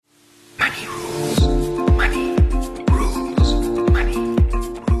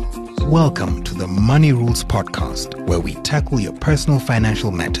Welcome to the Money Rules Podcast, where we tackle your personal financial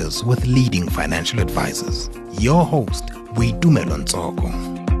matters with leading financial advisors. Your host, Dumelo Ntsoko.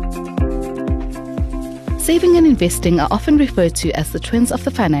 Saving and investing are often referred to as the twins of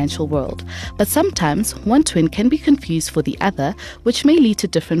the financial world, but sometimes one twin can be confused for the other, which may lead to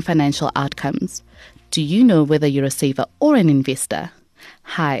different financial outcomes. Do you know whether you're a saver or an investor?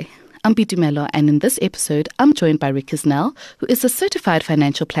 Hi, I'm Dumelo, and in this episode, I'm joined by Richus, who is a certified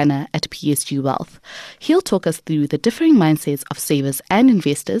financial planner at PSG Wealth. He'll talk us through the differing mindsets of savers and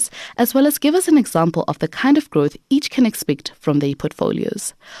investors, as well as give us an example of the kind of growth each can expect from their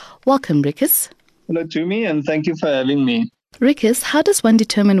portfolios. Welcome, Richus. Hello, Tumi, and thank you for having me. Richus, how does one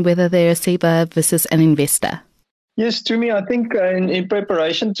determine whether they're a saver versus an investor? Yes, Tumi, I think in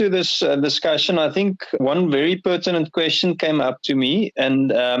preparation to this discussion, I think one very pertinent question came up to me.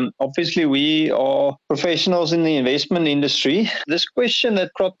 And obviously, we are professionals in the investment industry. This question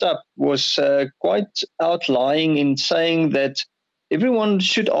that cropped up was quite outlying in saying that everyone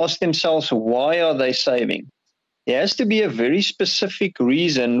should ask themselves, why are they saving? There has to be a very specific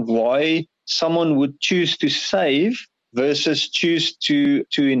reason why someone would choose to save versus choose to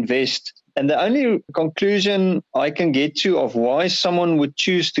invest. And the only conclusion I can get to of why someone would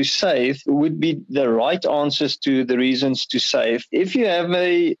choose to save would be the right answers to the reasons to save. If you have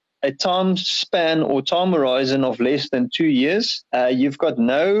a time span or time horizon of less than 2 years, you've got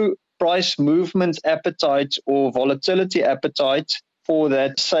no price movement appetite or volatility appetite for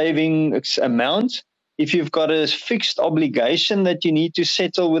that saving amount. If you've got a fixed obligation that you need to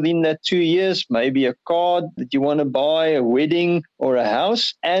settle within that 2 years, maybe a car that you want to buy, a wedding or a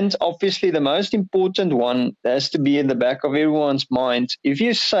house. And obviously the most important one has to be in the back of everyone's mind. If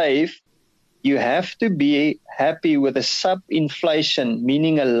you save, you have to be happy with a sub-inflation,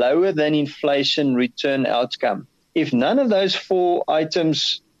 meaning a lower than inflation return outcome. If none of those four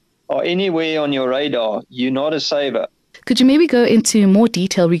items are anywhere on your radar, you're not a saver. Could you maybe go into more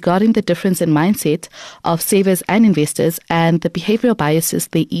detail regarding the difference in mindset of savers and investors and the behavioral biases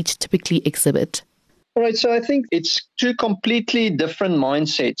they each typically exhibit? All right, so I think it's two completely different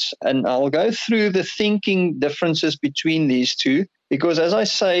mindsets, and I'll go through the thinking differences between these two, because as I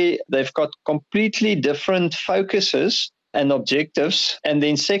say, they've got completely different focuses and objectives. And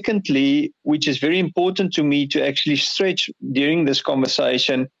then secondly, which is very important to me to actually stretch during this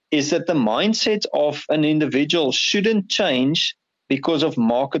conversation, is that the mindset of an individual shouldn't change because of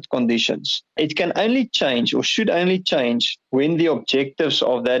market conditions. It can only change or should only change when the objectives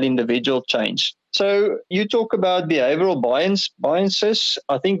of that individual change. So you talk about behavioral biases.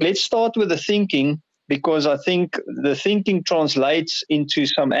 I think let's start with the thinking, because I think the thinking translates into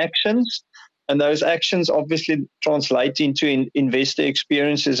some actions, and those actions obviously translate into investor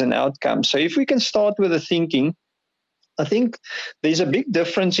experiences and outcomes. So if we can start with the thinking, I think there's a big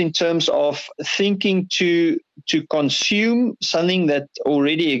difference in terms of thinking to consume something that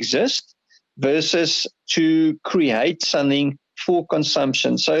already exists versus to create something for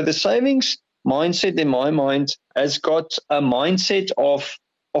consumption. So the savings mindset, in my mind, has got a mindset of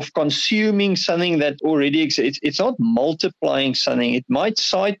consuming something that already exists. It's not multiplying something. It might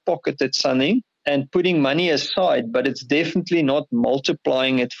side pocket at something and putting money aside, but it's definitely not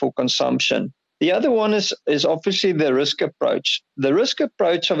multiplying it for consumption. The other one is obviously the risk approach. The risk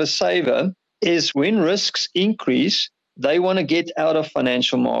approach of a saver is when risks increase, they want to get out of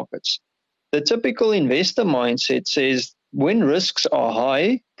financial markets. The typical investor mindset says when risks are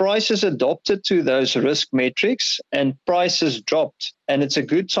high, prices adopted to those risk metrics and prices dropped, and it's a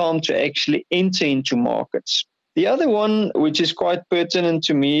good time to actually enter into markets. The other one, which is quite pertinent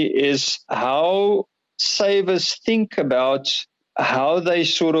to me, is how savers think about how they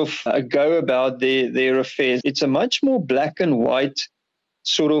sort of go about their affairs. It's a much more black and white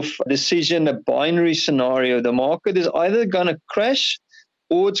sort of decision, a binary scenario. The market is either going to crash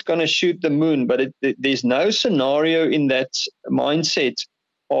or it's going to shoot the moon, but there's no scenario in that mindset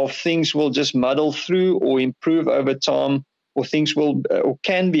of things will just muddle through or improve over time, or things will or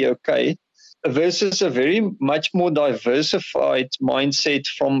can be okay, versus a very much more diversified mindset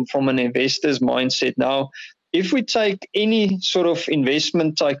from an investor's mindset. Now, if we take any sort of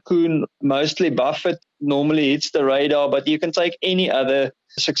investment tycoon, mostly Buffett normally hits the radar, but you can take any other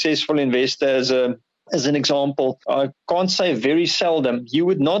successful investor as an example. I can't say very seldom. You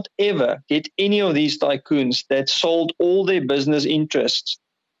would not ever get any of these tycoons that sold all their business interests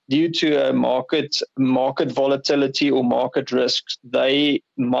due to a market volatility or market risks. They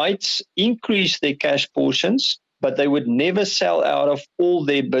might increase their cash portions, but they would never sell out of all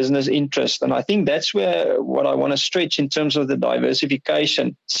their business interest. And I think that's what I want to stretch in terms of the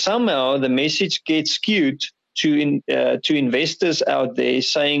diversification. Somehow the message gets skewed to investors out there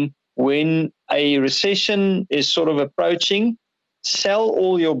saying when a recession is sort of approaching, sell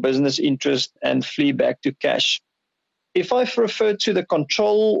all your business interest and flee back to cash. If I refer to the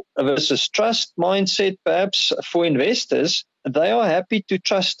control versus trust mindset, perhaps for investors, they are happy to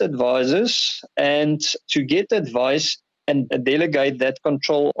trust advisors and to get advice and delegate that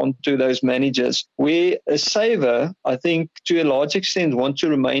control onto those managers. Where a saver, I think, to a large extent, want to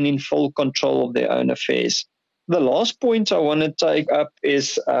remain in full control of their own affairs. The last point I want to take up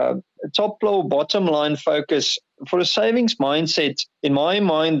is top or bottom line focus. For a savings mindset, in my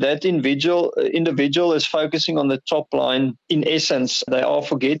mind, that individual is focusing on the top line. In essence, they are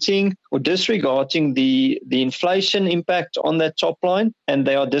forgetting or disregarding the inflation impact on that top line, and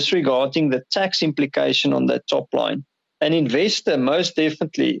they are disregarding the tax implication on that top line. An investor most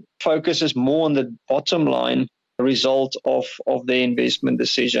definitely focuses more on the bottom line result of their investment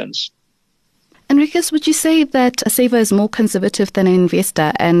decisions. And Richus, would you say that a saver is more conservative than an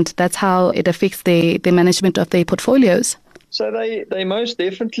investor, and that's how it affects the management of their portfolios? So they most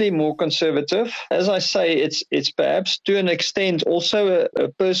definitely more conservative. As I say, it's perhaps to an extent also a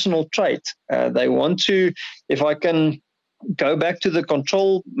personal trait. They want to, if I can go back to the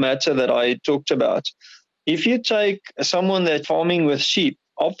control matter that I talked about, if you take someone that's farming with sheep,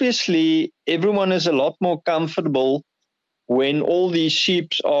 obviously everyone is a lot more comfortable when all these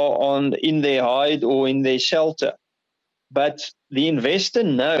sheep are in their hide or in their shelter. But the investor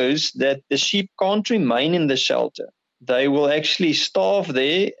knows that the sheep can't remain in the shelter. They will actually starve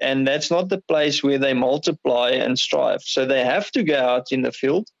there, and that's not the place where they multiply and strive. So they have to go out in the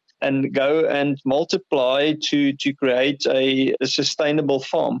field and go and multiply to create a sustainable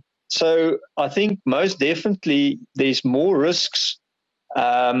farm. So I think most definitely there's more risks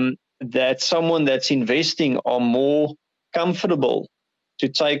that someone that's investing are more comfortable to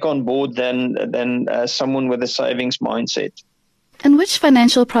take on board than someone with a savings mindset. And which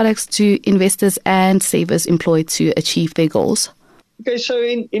financial products do investors and savers employ to achieve their goals? Okay, so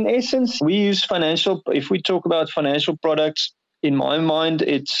in essence, we use if we talk about financial products, in my mind,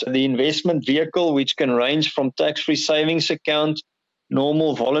 it's the investment vehicle, which can range from tax-free savings account,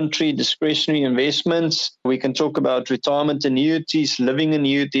 normal voluntary discretionary investments. We can talk about retirement annuities, living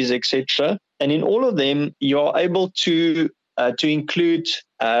annuities, etc. And in all of them, you're able to include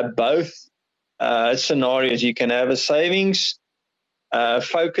both scenarios. You can have a savings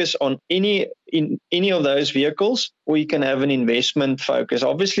focus on any of those vehicles, or you can have an investment focus.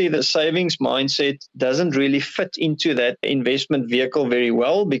 Obviously, the savings mindset doesn't really fit into that investment vehicle very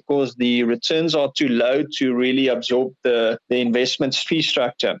well because the returns are too low to really absorb the investment fee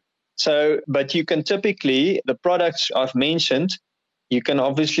structure. So, but you can typically, the products I've mentioned, you can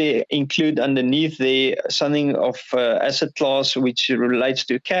obviously include underneath there something of asset class which relates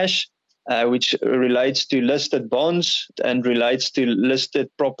to cash, which relates to listed bonds and relates to listed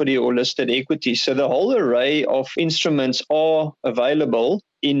property or listed equity. So the whole array of instruments are available.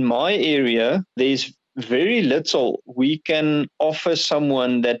 In my area, there's very little we can offer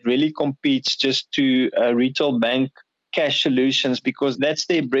someone that really competes just to retail bank cash solutions, because that's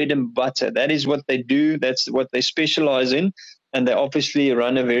their bread and butter. That is what they do. That's what they specialize in. And they obviously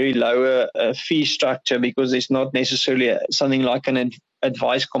run a very lower fee structure because there's not necessarily something like an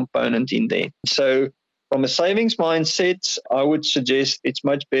advice component in there. So from a savings mindset, I would suggest it's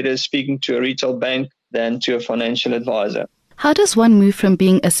much better speaking to a retail bank than to a financial advisor. How does one move from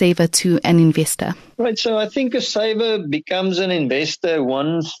being a saver to an investor? Right, so I think a saver becomes an investor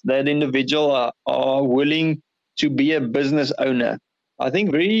once that individual are willing to be a business owner. I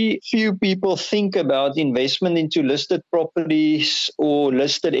think very few people think about investment into listed properties or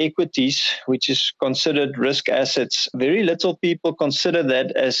listed equities, which is considered risk assets. Very little people consider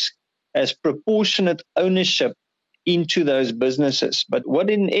that as proportionate ownership into those businesses. But what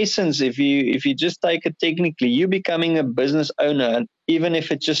in essence, if you just take it technically, you're becoming a business owner, even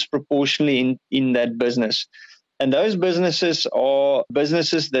if it's just proportionally in that business. And those businesses are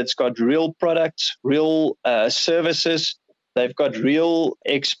businesses that's got real products, real services. They've got real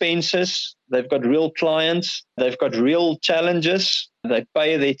expenses. They've got real clients. They've got real challenges. They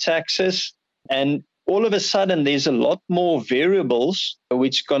pay their taxes. And all of a sudden, there's a lot more variables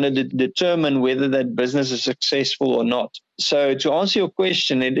which are going to determine whether that business is successful or not. So to answer your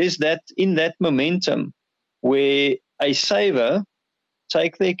question, it is that in that momentum where a saver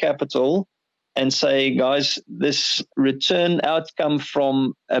take their capital and say, guys, this return outcome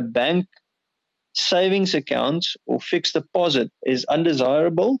from a bank savings account or fixed deposit is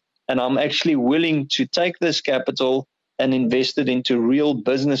undesirable, and I'm actually willing to take this capital and invest it into real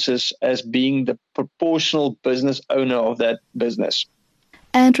businesses as being the proportional business owner of that business.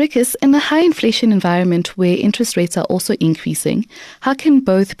 And Richus, in a high inflation environment where interest rates are also increasing, how can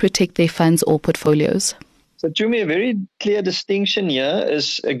both protect their funds or portfolios? So to me, a very clear distinction here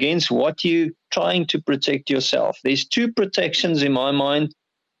is against what you're trying to protect yourself. There's two protections in my mind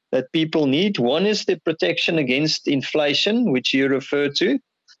that people need. One is the protection against inflation, which you refer to,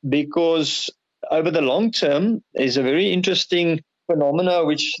 because over the long term, there's a very interesting phenomena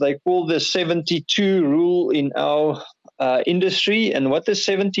which they call the 72 rule in our industry. And what the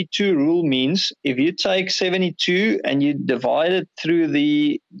 72 rule means, if you take 72 and you divide it through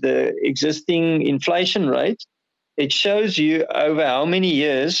the existing inflation rate, it shows you over how many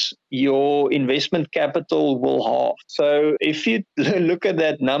years your investment capital will halve. So if you look at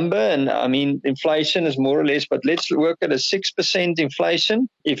that number, and I mean, inflation is more or less, but let's work at a 6% inflation.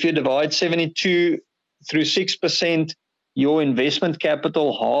 If you divide 72 through 6%, your investment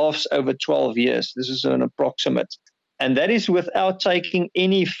capital halves over 12 years. This is an approximate. And that is without taking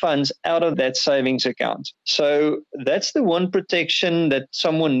any funds out of that savings account. So that's the one protection that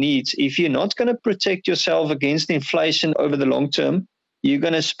someone needs. If you're not going to protect yourself against inflation over the long term, you're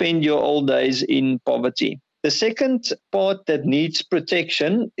going to spend your old days in poverty. The second part that needs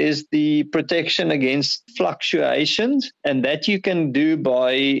protection is the protection against fluctuations, and that you can do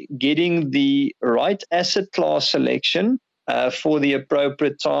by getting the right asset class selection for the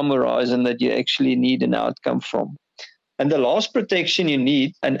appropriate time horizon that you actually need an outcome from. And the last protection you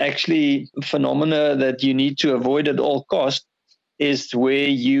need, and actually phenomena that you need to avoid at all costs, is where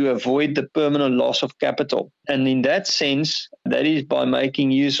you avoid the permanent loss of capital. And in that sense, that is by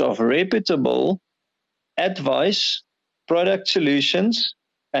making use of reputable advice, product solutions,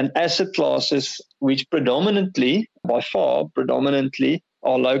 and asset classes, which by far predominantly,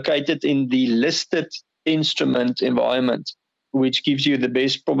 are located in the listed instrument environment, which gives you the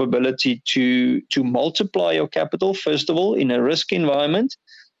best probability to multiply your capital, first of all, in a risk environment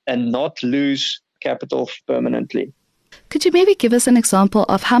and not lose capital permanently. Could you maybe give us an example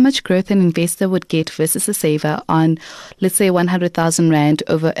of how much growth an investor would get versus a saver on, let's say, 100,000 Rand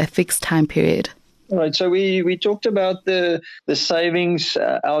over a fixed time period? All right, so we talked about the savings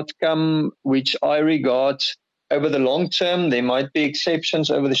outcome, which I regard over the long term. There might be exceptions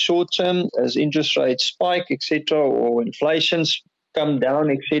over the short term as interest rates spike, etc., or inflations come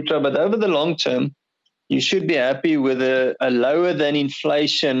down, etc. But over the long term, you should be happy with a lower than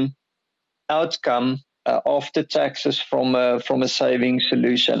inflation outcome after taxes from a savings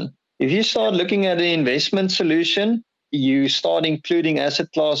solution. If you start looking at an investment solution, you start including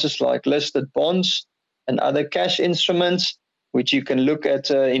asset classes like listed bonds and other cash instruments, which you can look at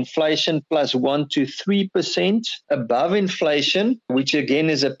inflation plus 1 to 3% above inflation, which again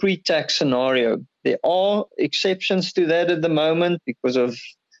is a pre-tax scenario. There are exceptions to that at the moment because of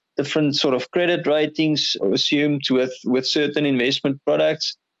different sort of credit ratings assumed with certain investment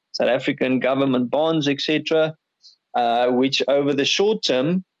products, South African government bonds, etc., which over the short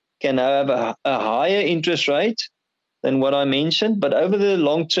term can have a higher interest rate than what I mentioned. But over the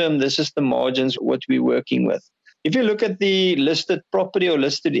long term, this is the margins what we're working with. If you look at the listed property or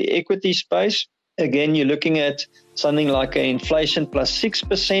listed equity space, again, you're looking at something like an inflation plus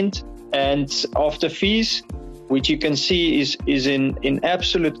 6% and after fees, which you can see is in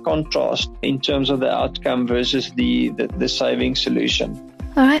absolute contrast in terms of the outcome versus the savings solution.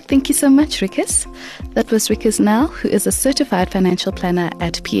 All right, thank you so much, Richus. That was Richus Nell, who is a certified financial planner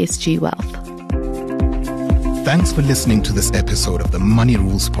at PSG Wealth. Thanks for listening to this episode of the Money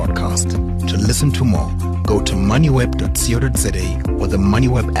Rules podcast. To listen to more, go to moneyweb.co.za or the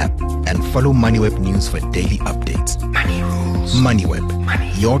MoneyWeb app and follow MoneyWeb News for daily updates. Money Rules.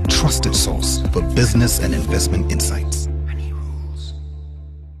 MoneyWeb, your trusted source for business and investment insights.